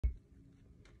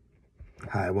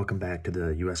Hi, welcome back to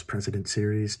the U.S. President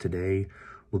series. Today,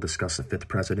 we'll discuss the fifth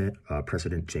president,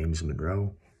 President James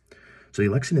Monroe. So the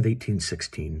election of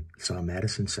 1816 saw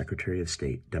Madison Secretary of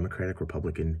State, Democratic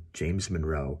Republican James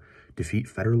Monroe, defeat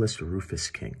Federalist Rufus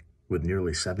King with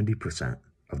nearly 70%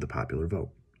 of the popular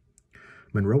vote.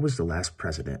 Monroe was the last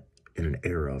president in an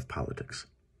era of politics.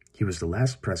 He was the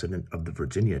last president of the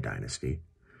Virginia dynasty,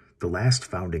 the last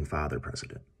founding father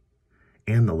president,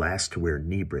 and the last to wear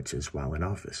knee breeches while in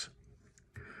office.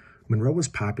 Monroe was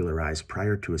popularized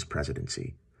prior to his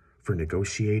presidency for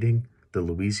negotiating the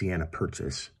Louisiana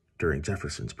Purchase during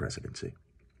Jefferson's presidency.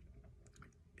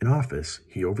 In office,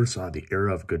 he oversaw the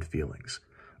era of good feelings,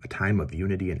 a time of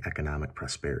unity and economic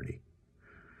prosperity.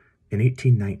 In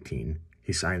 1819,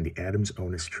 he signed the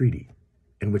Adams-Onis Treaty,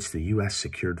 in which the U.S.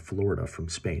 secured Florida from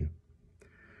Spain.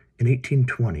 In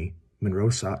 1820, Monroe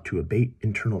sought to abate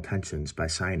internal tensions by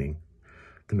signing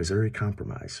the Missouri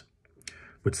Compromise,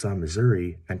 which saw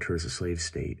Missouri enter as a slave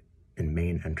state and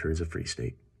Maine enter as a free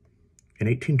state. In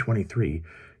 1823,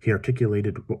 he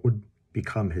articulated what would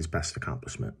become his best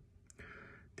accomplishment,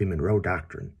 the Monroe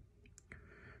Doctrine.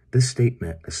 This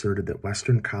statement asserted that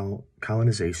Western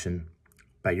colonization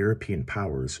by European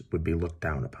powers would be looked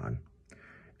down upon.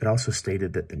 It also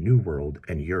stated that the New World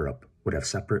and Europe would have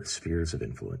separate spheres of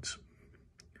influence.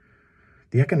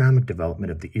 The economic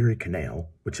development of the Erie Canal,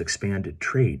 which expanded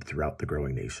trade throughout the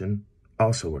growing nation,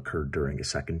 also occurred during his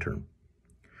second term.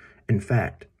 In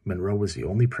fact, Monroe was the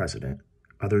only president,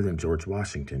 other than George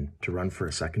Washington, to run for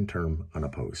a second term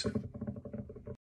unopposed.